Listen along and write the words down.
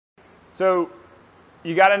So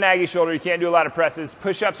you got a naggy shoulder, you can't do a lot of presses.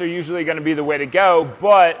 Push-ups are usually gonna be the way to go,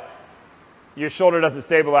 but your shoulder doesn't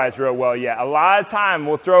stabilize real well yet. A lot of time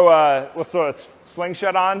we'll throw a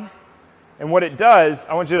slingshot on, and what it does,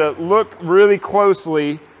 I want you to look really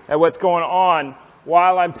closely at what's going on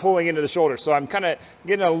while I'm pulling into the shoulder. So I'm kind of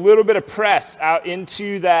getting a little bit of press out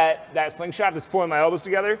into that slingshot that's pulling my elbows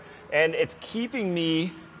together, and it's keeping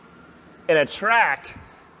me in a track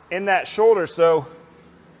in that shoulder. So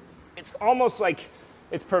it's almost like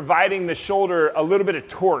it's providing the shoulder a little bit of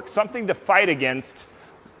torque, something to fight against,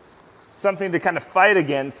 something to kind of fight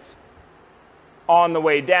against on the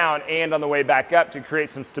way down and on the way back up, to create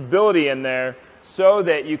some stability in there so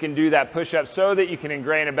that you can do that push-up, so that you can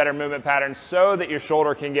ingrain a better movement pattern, so that your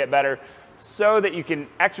shoulder can get better, so that you can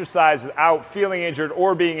exercise without feeling injured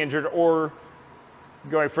or being injured or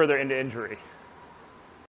going further into injury.